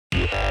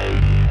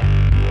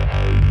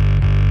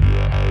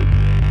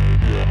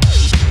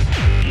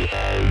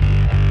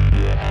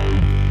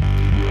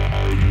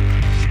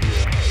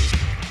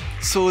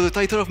So the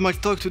title of my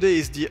talk today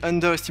is the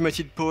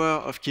underestimated power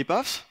of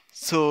KeyPaths.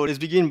 So let's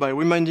begin by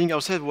reminding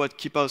ourselves what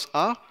KeyPaths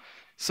are.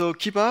 So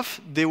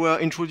KeyPaths, they were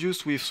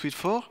introduced with Suite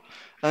 4,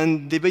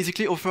 and they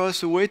basically offer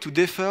us a way to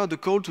defer the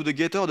code to the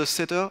getter or the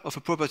setter of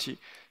a property.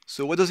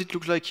 So what does it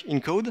look like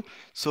in code?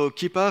 So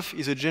KeyPath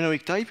is a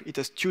generic type. It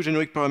has two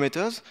generic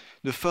parameters.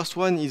 The first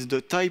one is the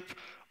type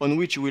on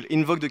which you will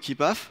invoke the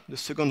KeyPath. The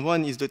second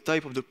one is the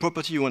type of the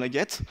property you want to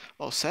get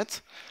or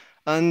set.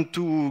 And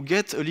to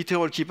get a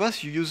literal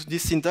KeyPath, you use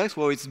this syntax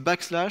where it's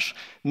backslash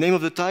name of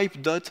the type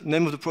dot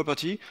name of the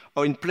property,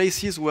 or in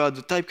places where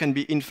the type can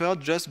be inferred,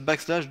 just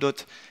backslash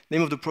dot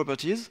name of the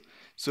properties.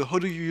 So how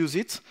do you use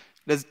it?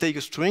 Let's take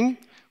a string.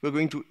 We're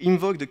going to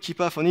invoke the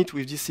KeyPath on it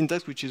with this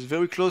syntax, which is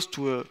very close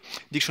to a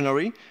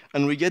dictionary,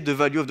 and we get the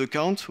value of the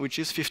count, which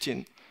is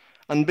 15.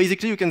 And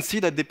basically, you can see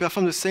that they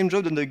perform the same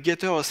job than the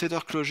getter or setter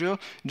closure,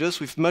 just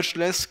with much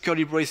less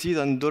curly braces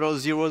and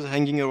 $zeros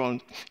hanging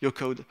around your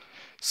code.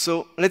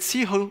 So let's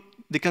see how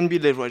they can be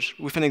leveraged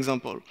with an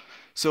example.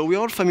 So we're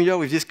all familiar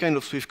with this kind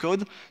of Swift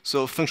code.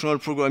 So functional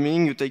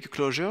programming, you take a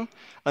closure,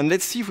 and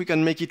let's see if we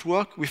can make it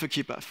work with a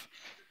KeyPath.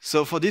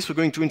 So for this, we're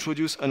going to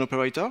introduce an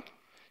operator.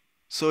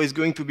 So it's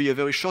going to be a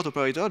very short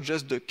operator,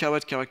 just the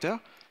caret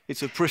character.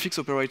 It's a prefix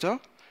operator.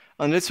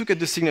 And let's look at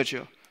the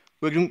signature.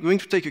 We're going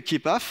to take a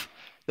KeyPath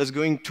that's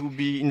going to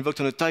be invoked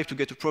on a type to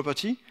get a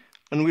property,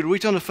 and we'll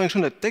return a function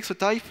that takes a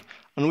type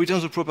and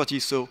returns a property.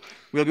 So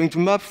we are going to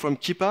map from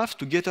KeyPath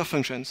to getter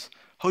functions.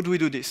 How do we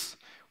do this?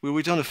 We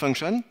return a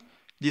function.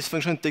 This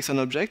function takes an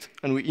object,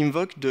 and we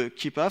invoke the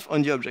KeyPath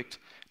on the object.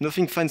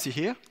 Nothing fancy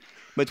here,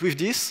 but with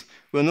this,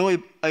 we're now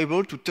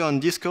able to turn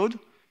this code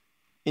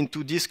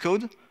into this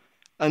code,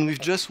 and with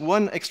just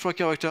one extra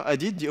character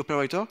added, the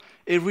operator,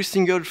 every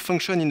single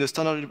function in the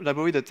standard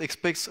library that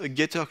expects a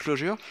getter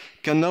closure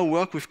can now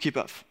work with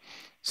KeyPath.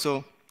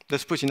 So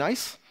that's pretty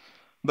nice.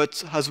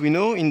 But as we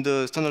know, in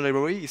the standard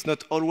library, it's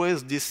not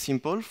always this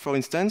simple. For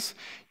instance,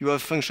 you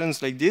have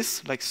functions like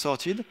this, like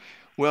sorted,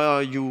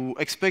 where you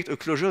expect a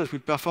closure that will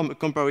perform a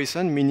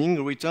comparison,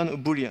 meaning return a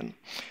Boolean.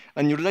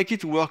 And you'd like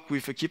it to work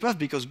with a KeyPath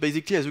because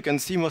basically, as you can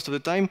see, most of the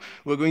time,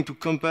 we're going to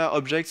compare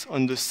objects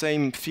on the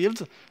same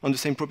field, on the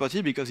same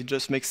property, because it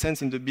just makes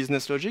sense in the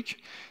business logic.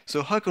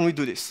 So how can we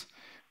do this?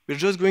 We're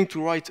just going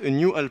to write a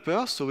new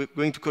helper, so we're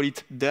going to call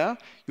it there.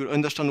 You'll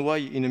understand why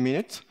in a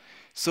minute.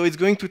 So it's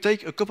going to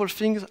take a couple of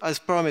things as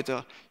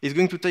parameter. It's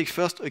going to take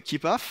first a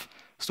KeyPath,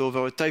 so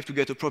over a type to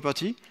get a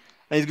property,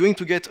 and it's going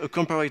to get a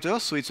comparator,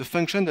 so it's a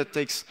function that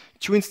takes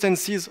two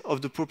instances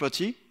of the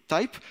property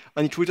type,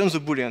 and it returns a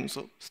Boolean,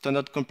 so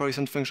standard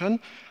comparison function.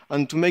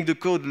 And to make the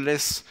code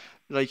less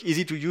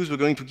easy to use, we're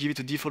going to give it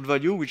a default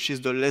value, which is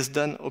the less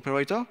than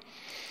operator.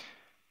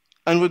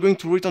 And we're going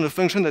to return a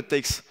function that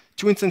takes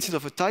two instances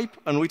of a type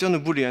and return a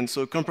Boolean,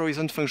 so a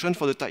comparison function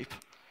for the type.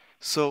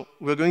 So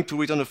we're going to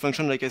return a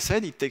function, like I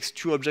said. It takes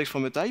two objects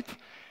from a type.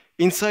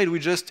 Inside, we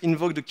just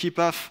invoke the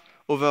KeyPath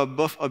over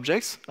both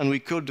objects, and we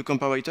call the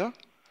comparator.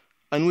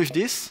 And with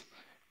this,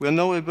 we're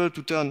now able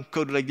to turn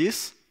code like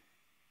this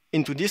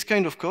into this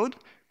kind of code,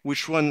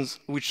 which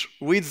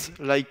reads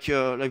like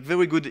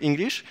very good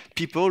English,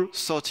 people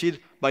sorted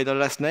by their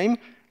last name,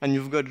 and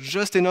you've got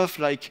just enough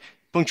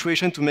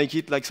punctuation to make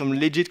it like some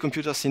legit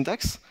computer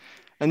syntax.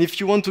 And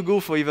if you want to go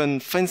for even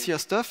fancier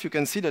stuff, you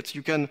can see that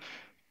you can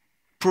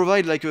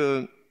provide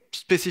a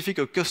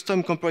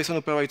custom comparison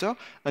operator,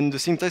 and the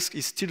syntax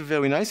is still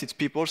very nice. It's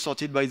people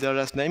sorted by their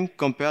last name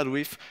compared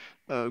with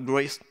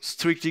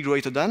strictly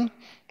greater than.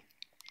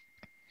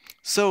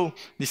 So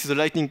this is a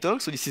lightning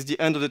talk, so this is the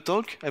end of the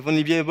talk. I've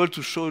only been able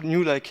to show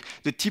you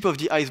the tip of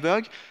the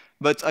iceberg,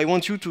 but I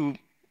want you to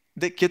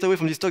get away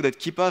from this talk that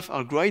KeyPaths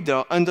are great. They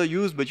are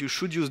underused, but you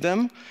should use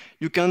them.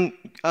 You can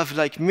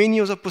have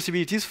many other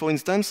possibilities. For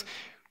instance,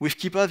 with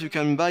KeyPaths, you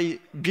can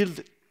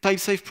build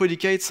type-safe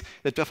predicates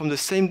that perform the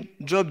same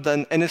job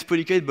than NS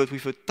predicate, but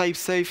with a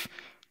type-safe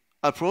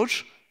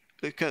approach.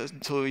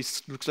 So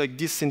it looks like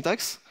this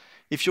syntax.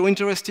 If you're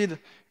interested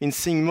in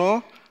seeing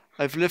more,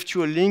 I've left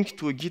you a link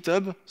to a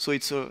GitHub. So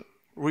it's a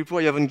repo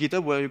I have on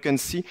GitHub where you can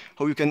see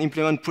how you can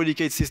implement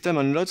predicate system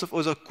and lots of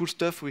other cool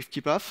stuff with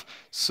KeyPaths.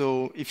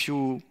 So if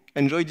you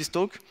enjoyed this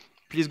talk,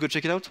 please go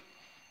check it out.